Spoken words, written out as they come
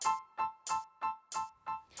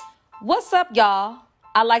What's up, y'all?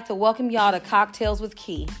 I'd like to welcome y'all to Cocktails with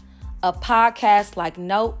Key, a podcast like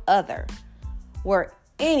no other, where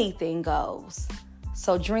anything goes.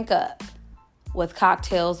 So drink up with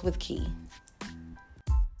Cocktails with Key.